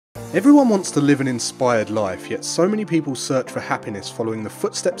Everyone wants to live an inspired life, yet so many people search for happiness following the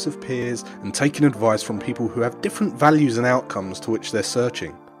footsteps of peers and taking advice from people who have different values and outcomes to which they're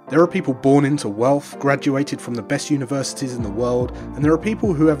searching. There are people born into wealth, graduated from the best universities in the world, and there are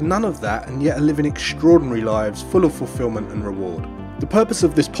people who have none of that and yet are living extraordinary lives full of fulfillment and reward. The purpose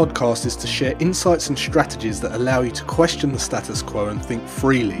of this podcast is to share insights and strategies that allow you to question the status quo and think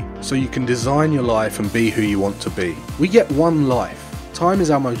freely, so you can design your life and be who you want to be. We get one life. Time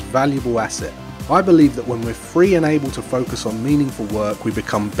is our most valuable asset. I believe that when we're free and able to focus on meaningful work, we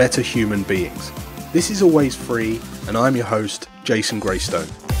become better human beings. This is Always Free, and I'm your host, Jason Graystone.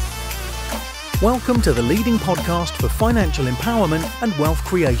 Welcome to the leading podcast for financial empowerment and wealth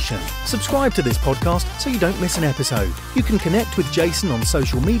creation. Subscribe to this podcast so you don't miss an episode. You can connect with Jason on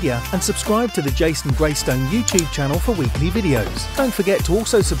social media and subscribe to the Jason Graystone YouTube channel for weekly videos. Don't forget to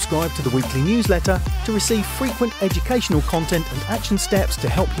also subscribe to the weekly newsletter to receive frequent educational content and action steps to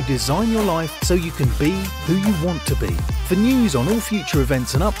help you design your life so you can be who you want to be. For news on all future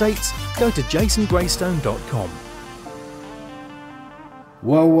events and updates, go to jasongraystone.com.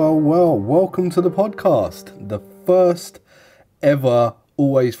 Well, welcome to the podcast, the first ever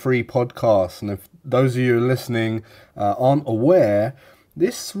Always Free podcast. And if those of you listening aren't aware,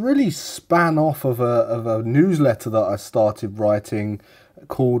 this really span off of a newsletter that I started writing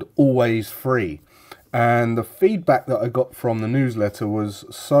called Always Free. And the feedback that I got from the newsletter was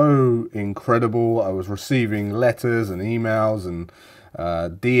so incredible. I was receiving letters and emails and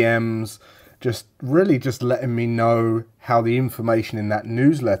DMs, just letting me know how the information in that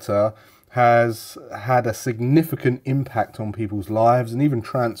newsletter has had a significant impact on people's lives and even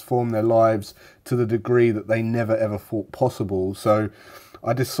transformed their lives to the degree that they never ever thought possible. So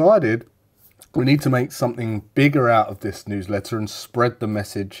I decided we need to make something bigger out of this newsletter and spread the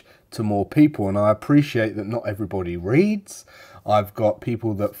message to more people. And I appreciate that not everybody reads. I've got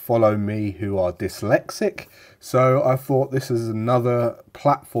people that follow me who are dyslexic. So I thought this is another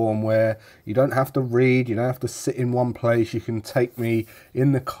platform where you don't have to read, you don't have to sit in one place. You can take me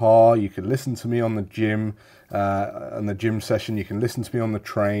in the car, you can listen to me on the gym session, you can listen to me on the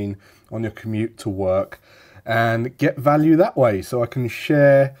train, on your commute to work, and get value that way. So I can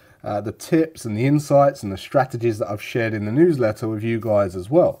share the tips and the insights and the strategies that I've shared in the newsletter with you guys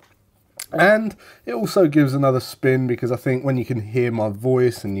as well. And it also gives another spin because I think when you can hear my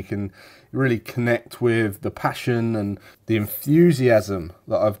voice and you can really connect with the passion and the enthusiasm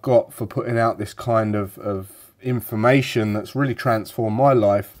that I've got for putting out this kind of information that's really transformed my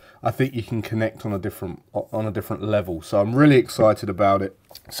life, I think you can connect on a different level. So I'm really excited about it.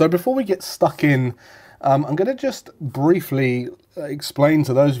 So before we get stuck in, I'm going to just briefly explain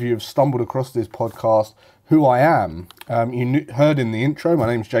to those of you who have stumbled across this podcast who I am. You heard in the intro, my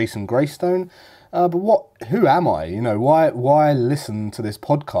name's Jason Graystone. But who am I? Why listen to this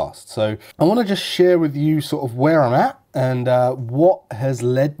podcast? So I want to just share with you sort of where I'm at and what has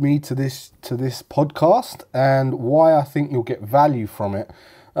led me to this podcast and why I think you'll get value from it.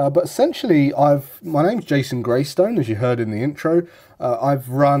 But essentially, my name's Jason Graystone, as you heard in the intro. I've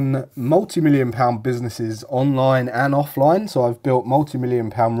run multi-million pound businesses online and offline. So I've built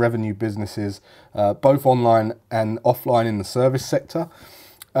multi-million pound revenue businesses, both online and offline in the service sector.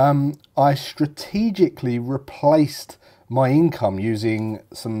 I strategically replaced my income using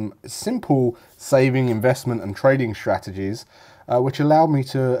some simple saving, investment and trading strategies, which allowed me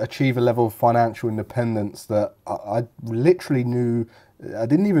to achieve a level of financial independence that I literally I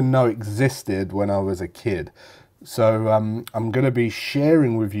didn't even know existed when I was a kid. So I'm going to be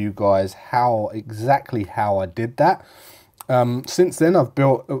sharing with you guys exactly how I did that. Since then, I've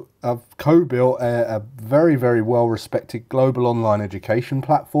co-built a very, very well-respected global online education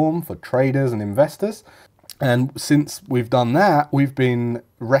platform for traders and investors. And since we've done that, we've been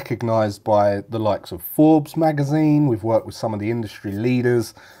recognized by the likes of Forbes magazine. We've worked with some of the industry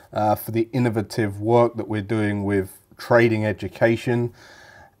leaders for the innovative work that we're doing with trading education.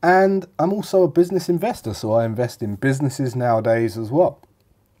 And I'm also a business investor, so I invest in businesses nowadays as well.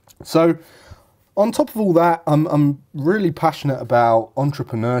 So on top of all that, I'm really passionate about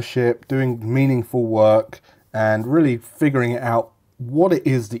entrepreneurship, doing meaningful work, and really figuring out what it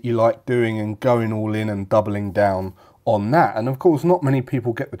is that you like doing and going all in and doubling down on that. And of course, not many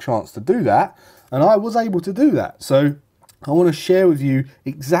people get the chance to do that, and I was able to do that. So I want to share with you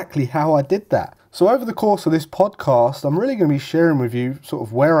exactly how I did that. So over the course of this podcast, I'm really going to be sharing with you sort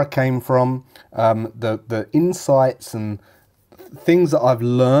of where I came from, the insights and things that I've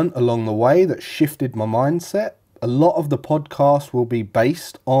learned along the way that shifted my mindset. A lot of the podcast will be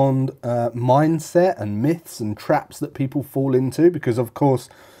based on mindset and myths and traps that people fall into, because of course,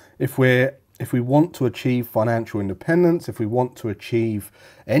 if we're if we want to achieve financial independence, if we want to achieve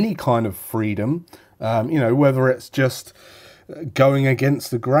any kind of freedom, whether it's just going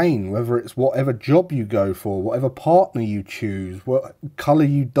against the grain, whether it's whatever job you go for, whatever partner you choose, what color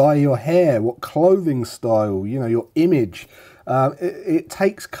you dye your hair, what clothing style, your image, it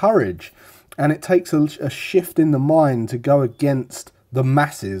takes courage, and it takes a shift in the mind to go against the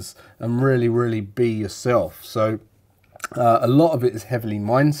masses and really, really be yourself. So a lot of it is heavily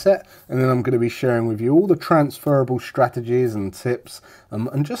mindset, and then I'm going to be sharing with you all the transferable strategies and tips,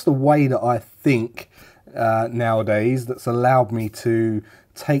 and just the way that I think nowadays that's allowed me to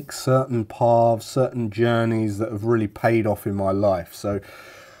take certain paths, certain journeys that have really paid off in my life. So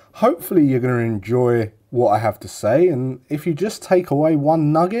hopefully you're going to enjoy what I have to say, and if you just take away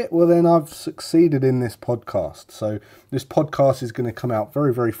one nugget, well then I've succeeded in this podcast. So this podcast is going to come out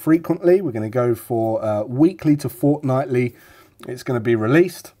very, very frequently. We're going to go for weekly to fortnightly. It's going to be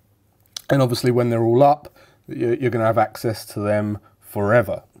released, and obviously when they're all up, you're going to have access to them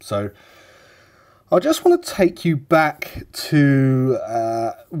forever. So I just want to take you back to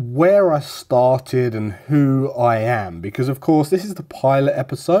where I started and who I am, because of course this is the pilot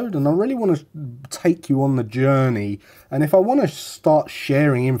episode and I really want to take you on the journey. And if I want to start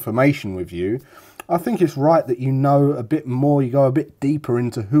sharing information with you, I think it's right that you know a bit more, you go a bit deeper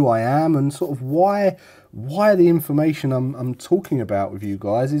into who I am and sort of why the information I'm talking about with you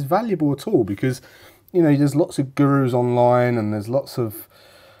guys is valuable at all. Because, there's lots of gurus online and there's lots of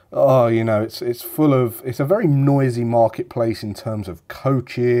it's a very noisy marketplace in terms of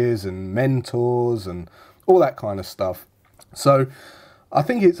coaches and mentors and all that kind of stuff. So I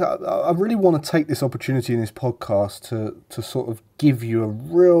think I really want to take this opportunity in this podcast to sort of give you a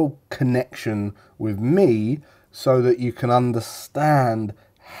real connection with me so that you can understand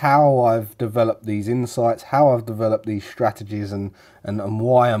how I've developed these insights, how I've developed these strategies, and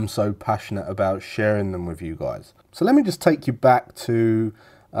why I'm so passionate about sharing them with you guys. So let me just take you back to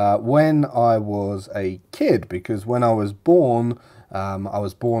when I was a kid, because when I was born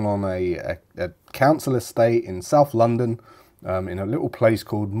on a council estate in South London, in a little place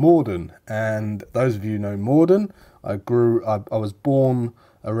called Morden. And those of you who know Morden, I was born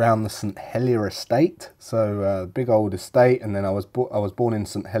around the St Helier estate, so big old estate, and then I was born in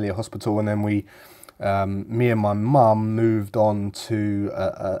St Helier Hospital, and then me and my mum moved on to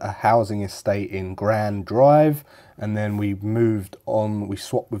a housing estate in Grand Drive, and then we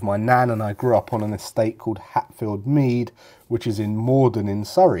swapped with my nan, and I grew up on an estate called Hatfield Mead, which is in Morden in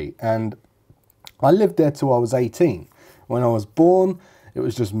Surrey, and I lived there till I was 18. When I was born, it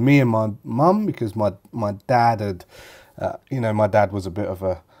was just me and my mum, because my dad had, my dad was a bit of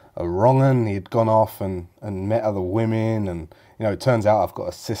a wrong 'un. He had gone off and met other women, and it turns out I've got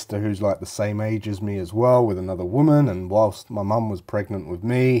a sister who's like the same age as me as well, with another woman, and whilst my mum was pregnant with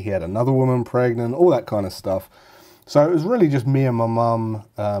me, he had another woman pregnant, all that kind of stuff. So it was really just me and my mum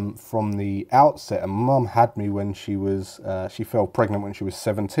from the outset, and my mum had me when she fell pregnant when she was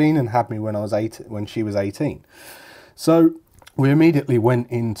 17, and had me when she was 18. So we immediately went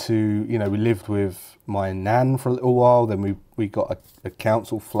into, we lived with my nan for a little while, then we got a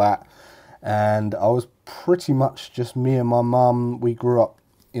council flat, and I was pretty much just me and my mum. We grew up,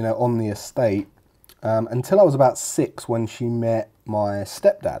 on the estate until I was about 6, when she met my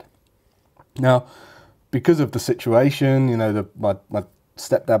stepdad. Now, because of the situation, my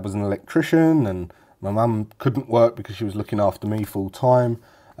stepdad was an electrician, and my mum couldn't work because she was looking after me full time.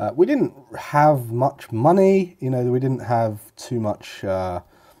 We didn't have much money, we didn't have too much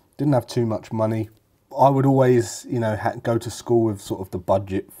money. I would always, go to school with sort of the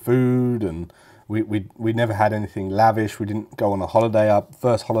budget food, and we never had anything lavish. We didn't go on a holiday.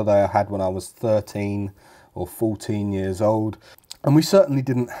 First holiday I had when I was 13 or 14 years old. And we certainly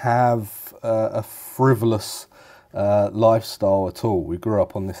didn't have a frivolous lifestyle at all. We grew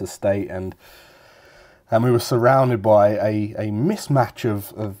up on this estate, and we were surrounded by a mismatch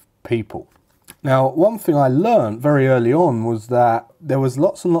of people. Now, one thing I learned very early on was that there was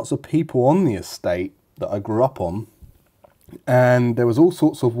lots and lots of people on the estate that I grew up on, and there was all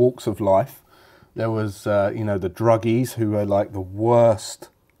sorts of walks of life. There was, the druggies, who were like the worst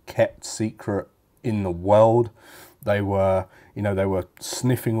kept secret in the world. They were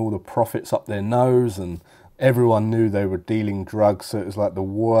sniffing all the profits up their nose, and everyone knew they were dealing drugs, so it was like the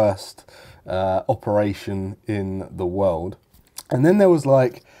worst operation in the world. And then there was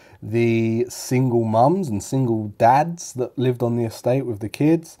like the single mums and single dads that lived on the estate with the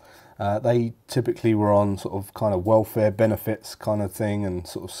kids. They typically were on sort of kind of welfare benefits kind of thing, and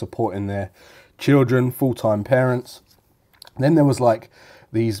sort of supporting their children, full-time parents. Then there was like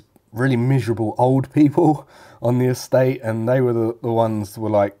these really miserable old people on the estate, and they were the ones who were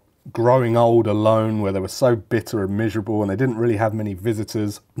like growing old alone, where they were so bitter and miserable and they didn't really have many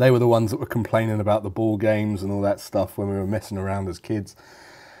visitors. They were the ones that were complaining about the ball games and all that stuff when we were messing around as kids.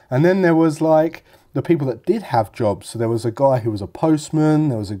 And then there was like the people that did have jobs. So there was a guy who was a postman,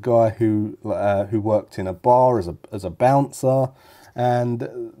 there was a guy who worked in a bar as a bouncer, and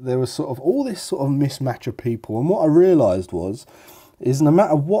there was sort of all this sort of mismatch of people. And what I realised is no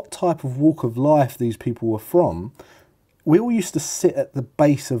matter what type of walk of life these people were from, we all used to sit at the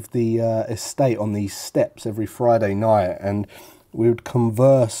base of the estate on these steps every Friday night, and we would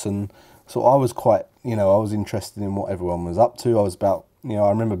converse. And so I was quite, I was interested in what everyone was up to. I was about, I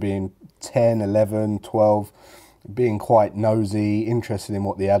remember being 10, 11, 12, being quite nosy, interested in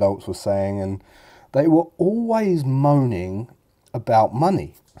what the adults were saying, and they were always moaning about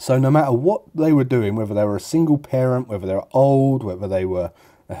money. So no matter what they were doing, whether they were a single parent, whether they were old, whether they were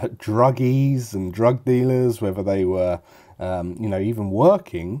druggies and drug dealers, whether they were, even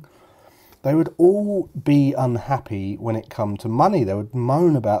working, they would all be unhappy when it come to money. They would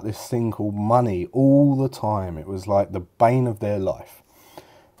moan about this thing called money all the time. It was like the bane of their life.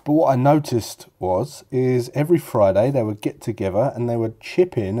 But what I noticed is every Friday they would get together and they would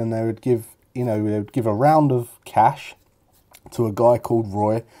chip in, and they would give, they would give a round of cash to a guy called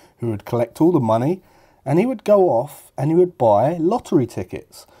Roy, who would collect all the money, and he would go off and he would buy lottery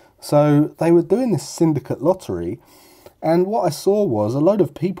tickets. So they were doing this syndicate lottery, and what I saw was a load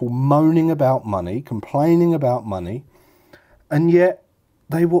of people moaning about money, complaining about money, and yet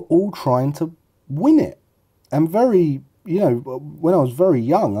they were all trying to win it. And when I was very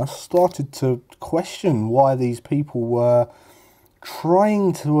young, I started to question why these people were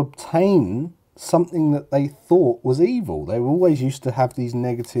trying to obtain something that they thought was evil. They always used to have these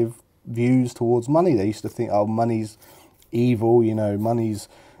negative views towards money. They used to think, oh, money's evil, money's,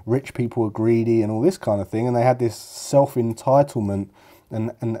 rich people are greedy and all this kind of thing. And they had this self-entitlement,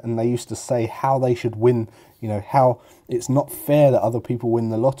 and they used to say how they should win, how it's not fair that other people win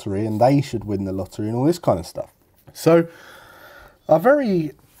the lottery and they should win the lottery and all this kind of stuff. So I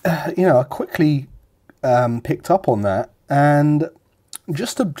quickly picked up on that. And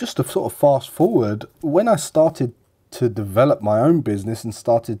just to sort of fast forward, when I started to develop my own business and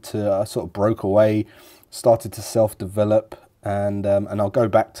started to, I sort of broke away, started to self-develop, and I'll go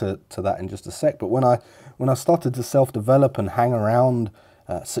back to that in just a sec. But when I started to self-develop and hang around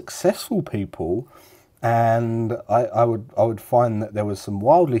successful people, and I would find that there was some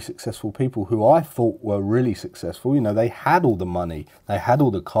wildly successful people who I thought were really successful. They had all the money, they had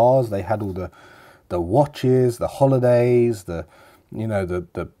all the cars, they had all the watches, the holidays, the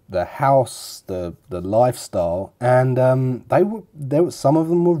house, the lifestyle, and some of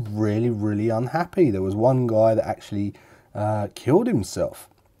them were really, really unhappy. There was one guy that actually killed himself,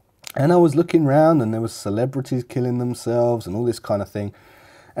 and I was looking around, and there was celebrities killing themselves and all this kind of thing.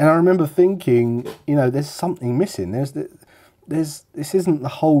 And I remember thinking, there's something missing. This isn't the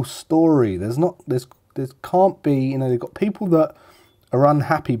whole story. There can't be, they've got people that are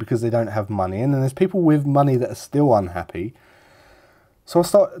unhappy because they don't have money, and then there's people with money that are still unhappy. So I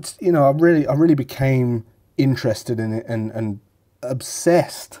started, I really became interested in it and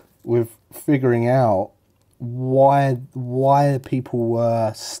obsessed with figuring out why people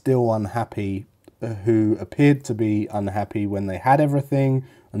were still unhappy, who appeared to be unhappy when they had everything,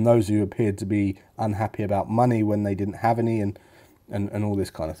 and those who appeared to be unhappy about money when they didn't have any, and all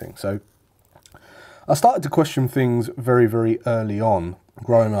this kind of thing. So I started to question things very, very early on,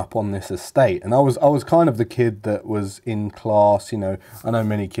 growing up on this estate. And I was kind of the kid that was in class. I know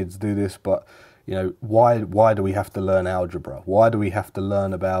many kids do this, but why do we have to learn algebra? Why do we have to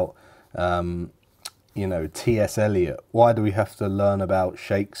learn about T.S. Eliot? Why do we have to learn about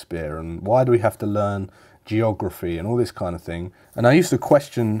Shakespeare? And why do we have to learn geography and all this kind of thing? And I used to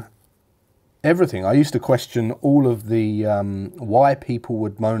question everything. I used to question all of the why people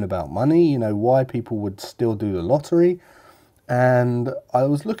would moan about money, why people would still do the lottery. And I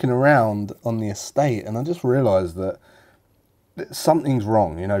was looking around on the estate, and I just realized that something's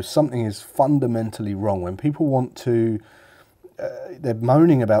wrong. Something is fundamentally wrong when people want to, they're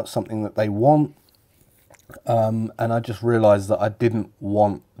moaning about something that they want. And I just realized that I didn't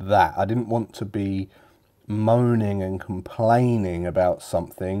want that. I didn't want to be moaning and complaining about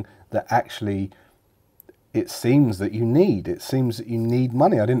something that actually it seems that you need. It seems that you need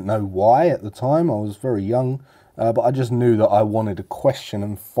money. I didn't know why at the time. I was very young, but I just knew that I wanted to question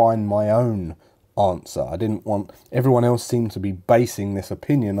and find my own answer. I didn't want, everyone else seemed to be basing this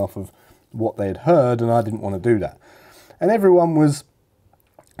opinion off of what they had heard, and I didn't want to do that. And everyone was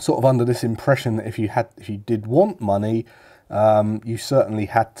sort of under this impression that if you did want money, you certainly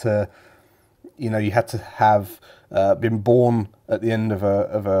had to, you had to have been born at the end of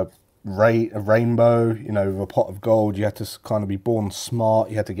a rainbow, with a pot of gold. You had to kind of be born smart.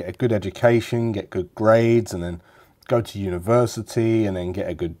 You had to get a good education, get good grades, and then go to university, and then get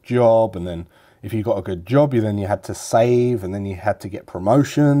a good job. And then if you got a good job, you had to save, and then you had to get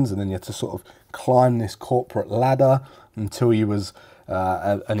promotions, and then you had to sort of climb this corporate ladder until you was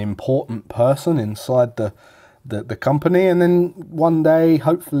an important person inside the company. And then one day,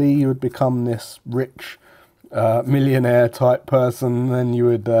 hopefully, you would become this rich millionaire type person. Then you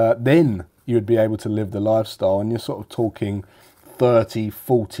would be able to live the lifestyle, and you're sort of talking 30,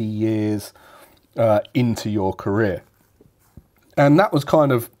 40 years into your career. And that was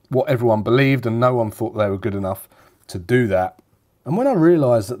kind of what everyone believed, and no one thought they were good enough to do that. And when I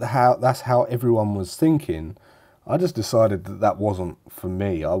realised that that's how everyone was thinking, I just decided that wasn't for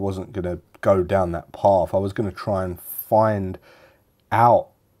me. I wasn't going to go down that path. I was going to try and find out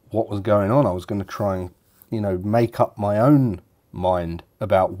what was going on. I was going to try and, make up my own mind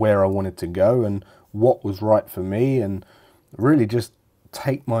about where I wanted to go and what was right for me, and really just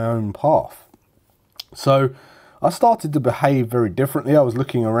take my own path. So I started to behave very differently. I was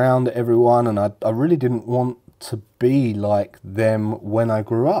looking around at everyone, and I really didn't want to be like them when I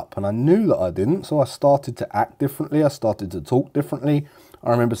grew up, and I knew that I didn't. So I started to act differently. I started to talk differently. I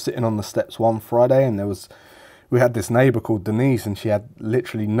remember sitting on the steps one Friday, and we had this neighbour called Denise, and she had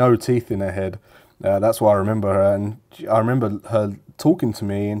literally no teeth in her head. That's why I remember her. And I remember her talking to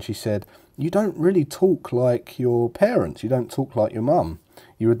me, and she said, "You don't really talk like your parents. You don't talk like your mum.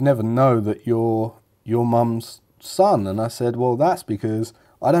 You would never know that you're your mum's son." And I said, "Well, that's because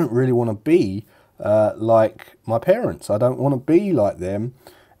I don't really want to be like my parents. I don't want to be like them."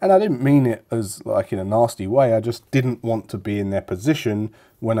 And I didn't mean it as like in a nasty way. I just didn't want to be in their position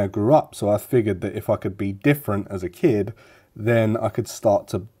when I grew up. So I figured that if I could be different as a kid, then I could start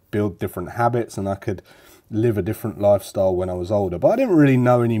to build different habits, and I could live a different lifestyle when I was older. But I didn't really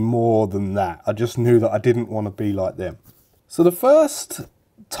know any more than that. I just knew that I didn't want to be like them. So the first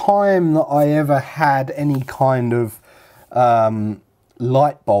time that I ever had any kind of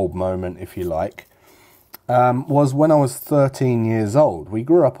light bulb moment, if you like, was when I was 13 years old. We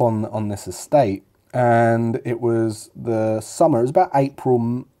grew up on this estate, and it was the summer. It was about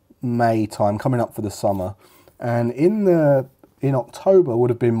April, May time, coming up for the summer. And in October would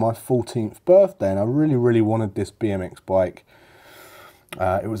have been my 14th birthday, and I really, really wanted this BMX bike.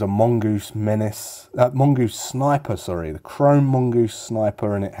 It was a Mongoose Sniper, the chrome Mongoose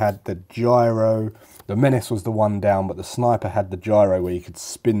Sniper, and it had the gyro. The Menace was the one down, but the Sniper had the gyro where you could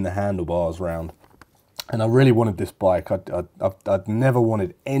spin the handlebars round. And I really wanted this bike. I'd never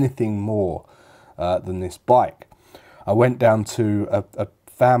wanted anything more than this bike. I went down to a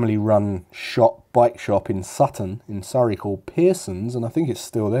family-run bike shop in Sutton, in Surrey, called Pearson's, and I think it's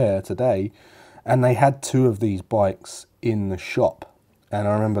still there today. And they had two of these bikes in the shop. And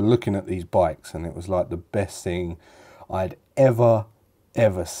I remember looking at these bikes, and it was like the best thing I'd ever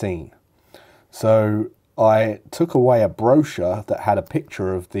seen. So I took away a brochure that had a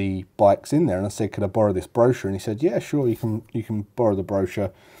picture of the bikes in there, and I said, "Could I borrow this brochure?" And he said, "Yeah, sure, you can borrow the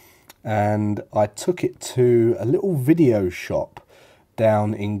brochure." And I took it to a little video shop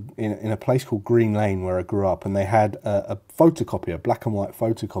down in a place called Green Lane, where I grew up, and they had a photocopier, black and white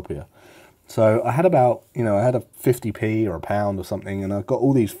photocopier. So I had about, I had a 50p or £1 or something, and I got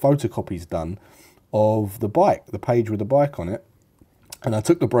all these photocopies done of the bike, the page with the bike on it. And I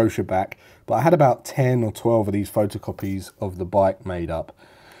took the brochure back, but I had about 10 or 12 of these photocopies of the bike made up.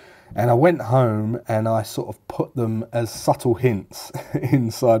 And I went home and I sort of put them as subtle hints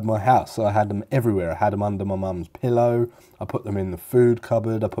inside my house. So I had them everywhere. I had them under my mum's pillow. I put them in the food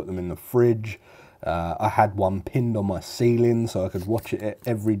cupboard. I put them in the fridge. I had one pinned on my ceiling so I could watch it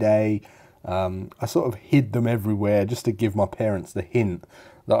every day. I sort of hid them everywhere just to give my parents the hint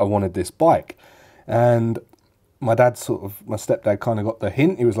that I wanted this bike. And my stepdad kind of got the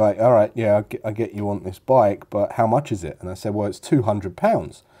hint. He was like, "All right, yeah, I get you want this bike, but how much is it?" And I said, "Well, it's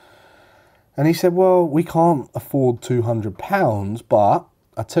 £200. And he said, "Well, we can't afford £200, but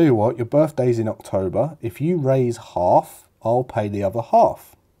I tell you what, your birthday's in October. If you raise half, I'll pay the other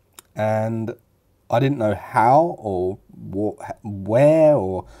half." And I didn't know how or where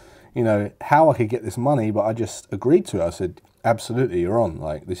or, how I could get this money, but I just agreed to it. I said, "Absolutely, you're on.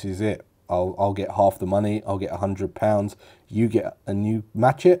 Like, this is it. I'll get half the money. I'll get £100. You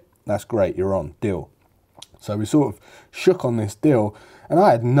match it. That's great. You're on. Deal." So we sort of shook on this deal, and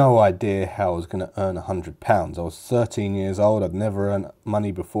I had no idea how I was going to earn £100. I was 13 years old. I'd never earned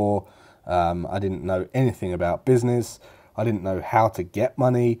money before. I didn't know anything about business. I didn't know how to get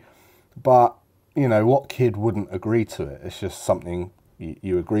money. But, what kid wouldn't agree to it? It's just something,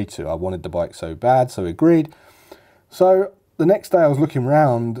 you agreed to. I wanted the bike so bad, so we agreed. So the next day I was looking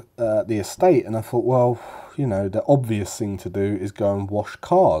around the estate and I thought, well, you know, the obvious thing to do is go and wash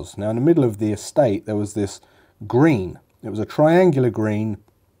cars. Now in the middle of the estate there was this green. It was a triangular green,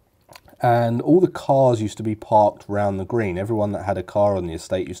 and all the cars used to be parked around the green. Everyone that had a car on the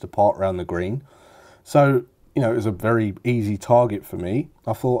estate used to park around the green. So, you know, it was a very easy target for me.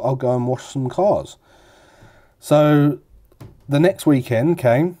 I thought I'll go and wash some cars. So the next weekend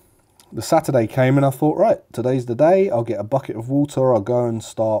came, the Saturday came, and I thought, right, today's the day. I'll get a bucket of water. I'll go and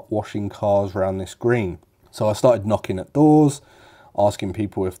start washing cars around this green. So I started knocking at doors, asking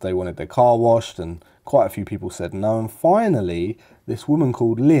people if they wanted their car washed, and quite a few people said no. And finally, this woman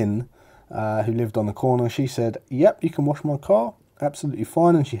called Lynn, who lived on the corner, she said, yep, you can wash my car, absolutely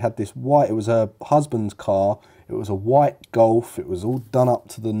fine. And she had this white, it was her husband's car, it was a white Golf, it was all done up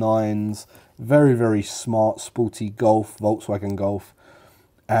to the nines, very, very smart, sporty Golf, Volkswagen Golf.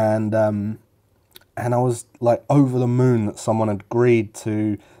 And I was like over the moon that someone had agreed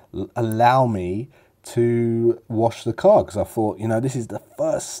to allow me to wash the car, because I thought, you know, this is the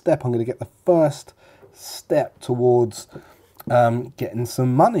first step. I'm going to get the first step towards getting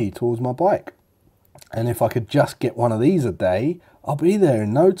some money towards my bike. And if I could just get one of these a day, I'll be there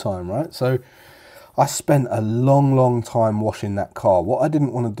in no time, right? So I spent a long time washing that car. What I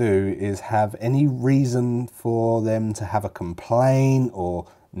didn't want to do is have any reason for them to have a complaint or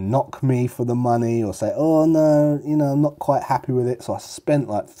knock me for the money or say, oh no, you know, I'm not quite happy with it. So I spent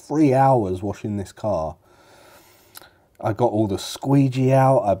like 3 hours washing this car. I got all the squeegee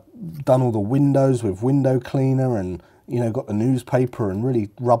out, I've done all the windows with window cleaner, and, you know, got the newspaper and really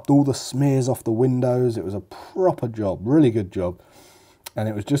rubbed all the smears off the windows. It was a proper job, really good job. And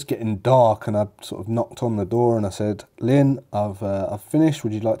it was just getting dark, and I sort of knocked on the door and I said, Lynn, I've finished,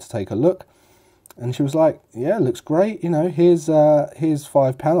 would you like to take a look? And she was like, yeah, looks great, you know, here's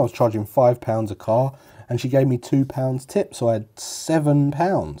 £5. I was charging £5 a car, and she gave me £2 tip, so I had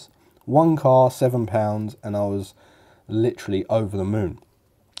 £7. One car, £7, and I was literally over the moon.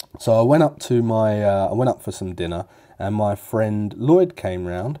 So I went up to I went up for some dinner, and my friend Lloyd came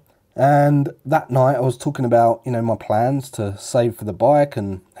round. And that night I was talking about, you know, my plans to save for the bike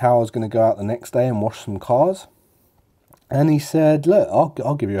and how I was going to go out the next day and wash some cars. And he said, look,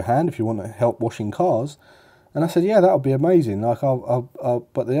 I'll give you a hand if you want to help washing cars. And I said, yeah, that would be amazing. Like,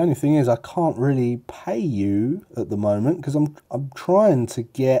 but the only thing is I can't really pay you at the moment, because I'm trying to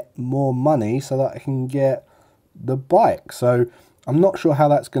get more money so that I can get the bike. So I'm not sure how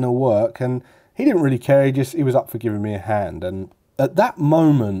that's going to work. And he didn't really care. He was up for giving me a hand. And at that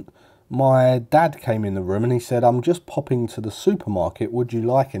moment, my dad came in the room and he said, I'm just popping to the supermarket. Would you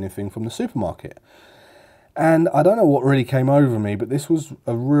like anything from the supermarket? And I don't know what really came over me, but this was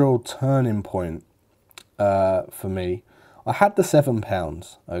a real turning point for me. I had the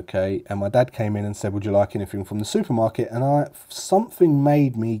 £7, okay, and my dad came in and said, would you like anything from the supermarket? And something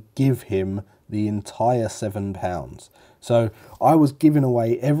made me give him the entire £7. So I was giving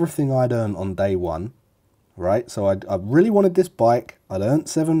away everything I'd earned on day one, right? So I really wanted this bike. I'd earned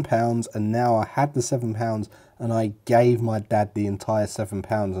 £7, and now I had the £7, and I gave my dad the entire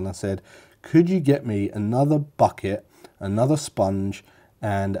 £7. And I said, could you get me another bucket, another sponge,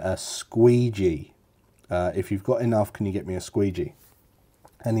 and a squeegee? If you've got enough, can you get me a squeegee?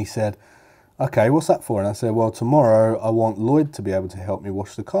 And he said, okay, what's that for? And I said, well, tomorrow I want Lloyd to be able to help me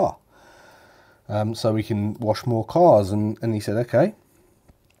wash the car, so we can wash more cars. And he said, okay.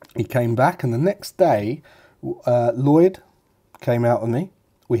 He came back, and the next day, Lloyd came out with me.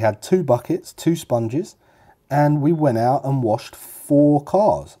 We had 2 buckets, 2 sponges, and we went out and washed 4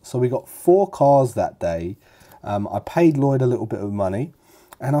 cars. So we got 4 cars that day. I paid Lloyd a little bit of money,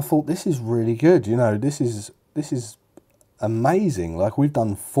 and I thought, this is really good. You know, this is amazing. Like, we've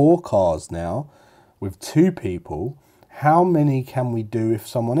done 4 cars now with 2 people. How many can we do if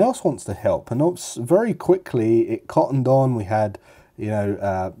someone else wants to help? And very quickly it cottoned on. We had, you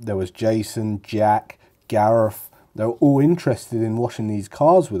know, there was Jason, Jack, Gareth. They were all interested in washing these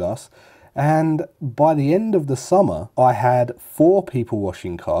cars with us. And by the end of the summer, I had 4 people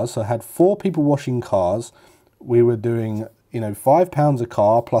washing cars. So I had 4 people washing cars. We were doing, you know, £5 a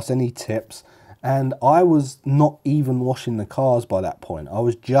car plus any tips. And I was not even washing the cars by that point. I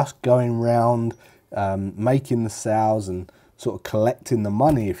was just going round, making the sales and sort of collecting the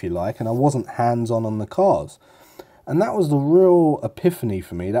money, if you like. And I wasn't hands-on the cars. And that was the real epiphany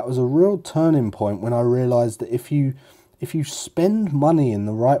for me. That was a real turning point when I realized that if you spend money in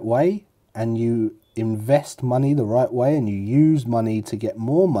the right way, and you invest money the right way, and you use money to get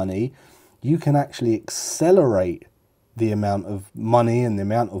more money, you can actually accelerate the amount of money and the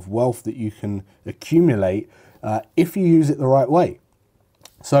amount of wealth that you can accumulate if you use it the right way.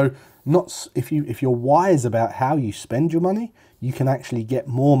 So if you're wise about how you spend your money, you can actually get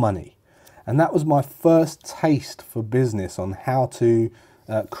more money. And that was my first taste for business, on how to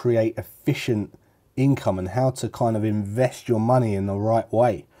create efficient income and how to kind of invest your money in the right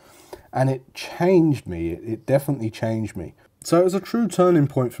way. And it changed me. It definitely changed me. So it was a true turning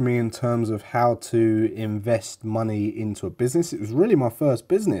point for me in terms of how to invest money into a business. It was really my first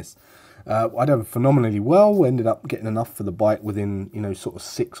business. I did phenomenally well. Ended up getting enough for the bike within, sort of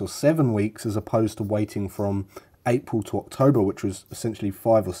 6 or 7 weeks, as opposed to waiting from April to October, which was essentially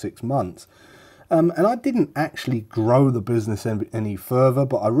 5 or 6 months. And I didn't actually grow the business any further,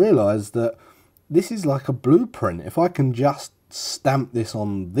 but I realized that this is like a blueprint. If I can just stamp this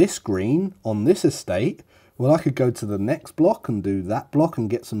on this green, on this estate, well, I could go to the next block and do that block and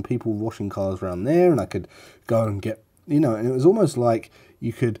get some people washing cars around there, and I could go and get, and it was almost like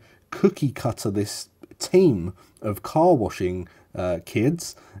you could cookie cutter this team of car washing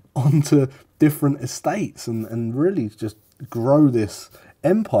kids onto different estates and really just grow this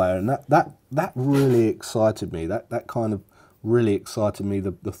empire. And that really excited me. That kind of really excited me,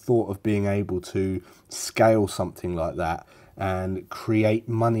 the thought of being able to scale something like that and create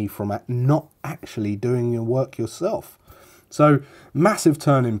money from not actually doing your work yourself. So massive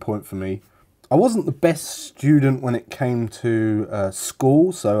turning point for me. I wasn't the best student when it came to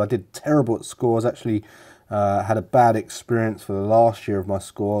school, so I did terrible at school. I was actually had a bad experience for the last year of my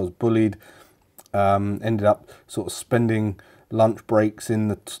school. I was bullied, ended up sort of spending lunch breaks in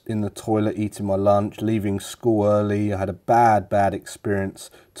the toilet eating my lunch, leaving school early. I had a bad experience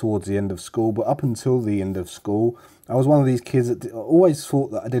towards the end of school, but up until the end of school, I was one of these kids that always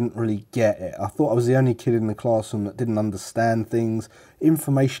thought that I didn't really get it. I thought I was the only kid in the classroom that didn't understand things.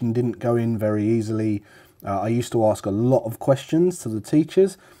 Information didn't go in very easily. I used to ask a lot of questions to the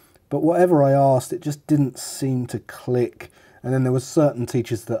teachers, but whatever I asked, it just didn't seem to click. And then there was certain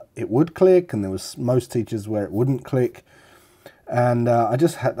teachers that it would click, and there was most teachers where it wouldn't click. And I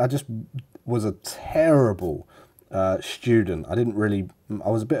just was a terrible student. I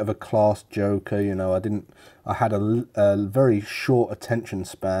was a bit of a class joker, I had a very short attention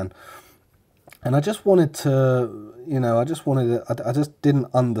span, and I just wanted to, I just didn't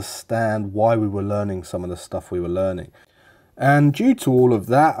understand why we were learning some of the stuff we were learning. And due to all of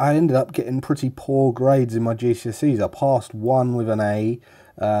that, I ended up getting pretty poor grades in my GCSEs. I passed one with an A,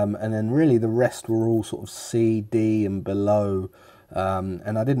 and then really the rest were all sort of C, D and below.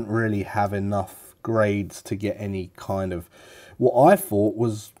 And I didn't really have enough grades to get any kind of what I thought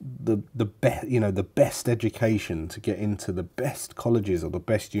was the best education, to get into the best colleges or the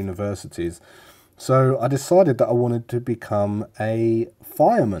best universities. So I decided that I wanted to become a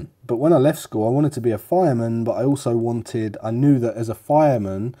fireman. But when I left school, I wanted to be a fireman, but I knew that as a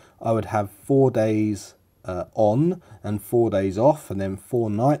fireman, I would have 4 days on and 4 days off, and then 4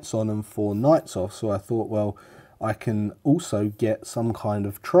 nights on and 4 nights off. So I thought, well, I can also get some kind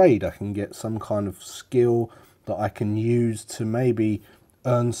of trade. I can get some kind of skill that I can use to maybe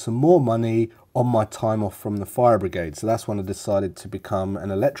earn some more money on my time off from the fire brigade. So that's when I decided to become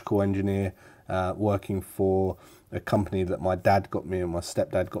an electrical engineer, working for a company that my dad got me and my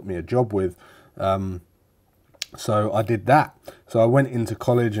stepdad got me a job with. So I did that. So I went into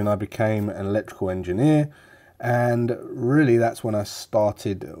college and I became an electrical engineer. And really, that's when I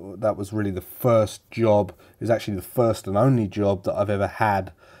started. That was really the first job. It was actually the first and only job that I've ever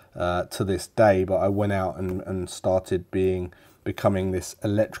had to this day. But I went out and started becoming this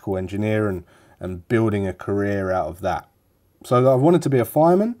electrical engineer and building a career out of that. So I wanted to be a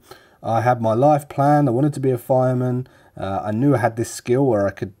fireman. I had my life planned. I wanted to be a fireman. I knew I had this skill where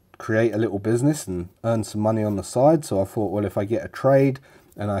I could create a little business and earn some money on the side. So I thought, well, if I get a trade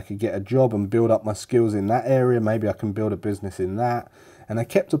and I could get a job and build up my skills in that area, maybe I can build a business in that. And I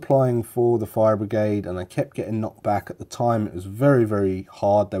kept applying for the fire brigade and I kept getting knocked back. At the time, it was very, very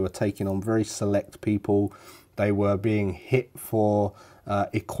hard. They were taking on very select people. They were being hit for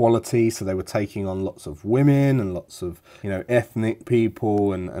equality, so they were taking on lots of women and lots of ethnic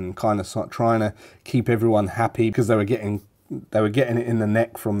people and kind of trying to keep everyone happy, because they were getting it in the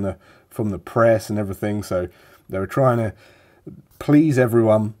neck from the press and everything. So they were trying to please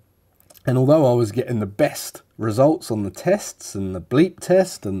everyone. And although I was getting the best results on the tests and the bleep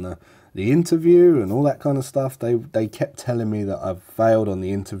test and the interview and all that kind of stuff, they kept telling me that I've failed on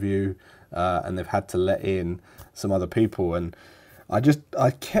the interview and they've had to let in some other people. And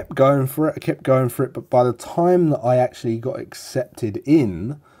I kept going for it. But by the time that I actually got accepted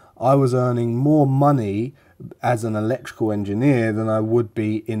in, I was earning more money as an electrical engineer than I would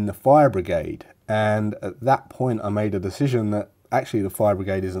be in the fire brigade. And at that point, I made a decision that actually the fire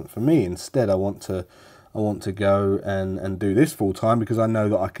brigade isn't for me. Instead, I want to I want to go and do this full time, because I know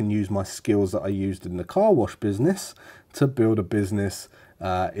that I can use my skills that I used in the car wash business to build a business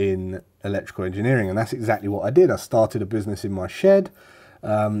in electrical engineering. And that's exactly what I did. I started a business in my shed,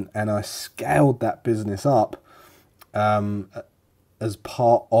 and I scaled that business up as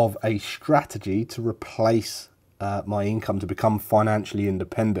part of a strategy to replace my income, to become financially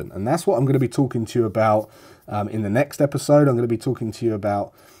independent. And that's what I'm going to be talking to you about in the next episode. I'm going to be talking to you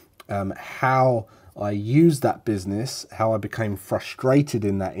about how I used that business, how I became frustrated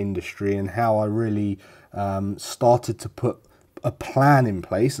in that industry, and how I really started to put a plan in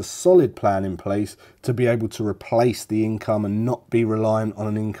place, a solid plan in place, to be able to replace the income and not be reliant on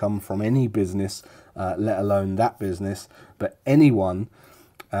an income from any business, let alone that business, but anyone,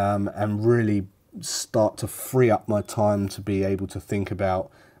 and really start to free up my time to be able to think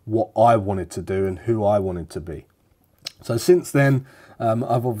about what I wanted to do and who I wanted to be. So since then,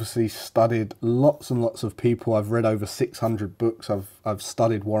 I've obviously studied lots and lots of people. I've read over 600 books. I've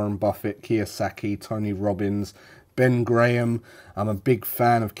studied Warren Buffett, Kiyosaki, Tony Robbins, Ben Graham. I'm a big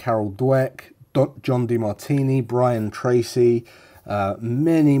fan of Carol Dweck, John DeMartini, Brian Tracy,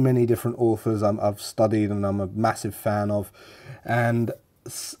 many different authors I've studied and I'm a massive fan of. And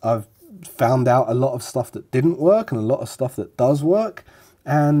I've found out a lot of stuff that didn't work and a lot of stuff that does work.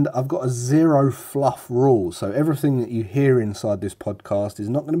 And I've got a zero fluff rule. So everything that you hear inside this podcast is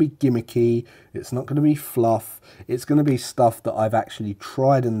not going to be gimmicky. It's not going to be fluff. It's going to be stuff that I've actually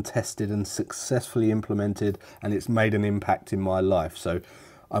tried and tested and successfully implemented, and it's made an impact in my life. So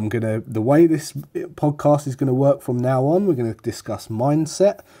the way this podcast is going to work from now on, we're going to discuss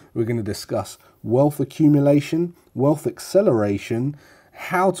mindset. We're going to discuss wealth accumulation, wealth acceleration,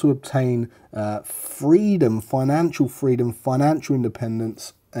 how to obtain freedom, financial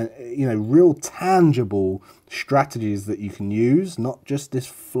independence, real tangible strategies that you can use, not just this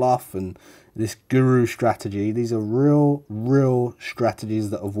fluff and this guru strategy. These are real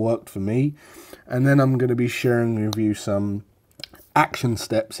strategies that have worked for me. And then I'm going to be sharing with you some action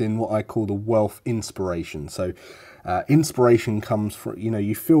steps in what I call the wealth inspiration. So inspiration comes from,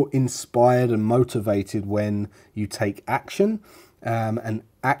 you feel inspired and motivated when you take action. And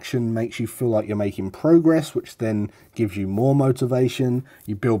action makes you feel like you're making progress, which then gives you more motivation.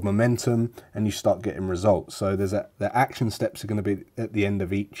 You build momentum and you start getting results. So the action steps are going to be at the end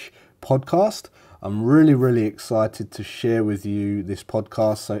of each podcast. I'm really excited to share with you this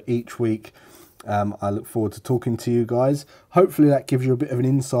podcast. So each week, I look forward to talking to you guys. Hopefully that gives you a bit of an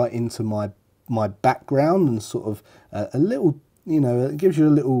insight into my background and sort of a little, it gives you a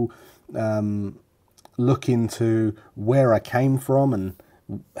little look into where I came from and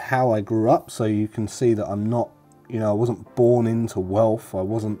how I grew up, so you can see that I'm not, I wasn't born into wealth. I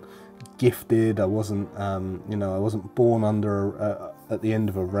wasn't gifted. I wasn't, I wasn't born under at the end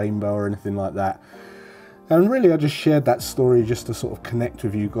of a rainbow or anything like that. And really, I just shared that story just to sort of connect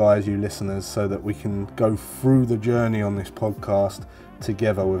with you guys, you listeners, so that we can go through the journey on this podcast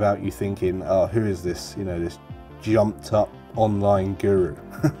together without you thinking, oh, who is this, this jumped up online guru,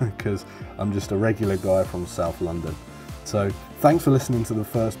 because I'm just a regular guy from South London. So thanks for listening to the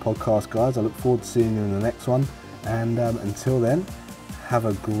first podcast, guys. I look forward to seeing you in the next one. And until then, have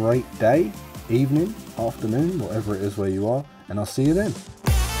a great day, evening, afternoon, whatever it is where you are, and I'll see you then.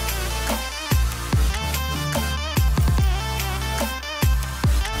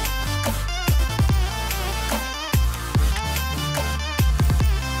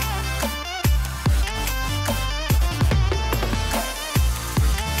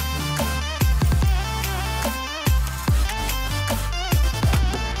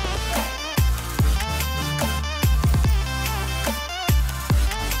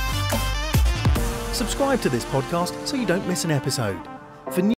 Subscribe to this podcast so you don't miss an episode.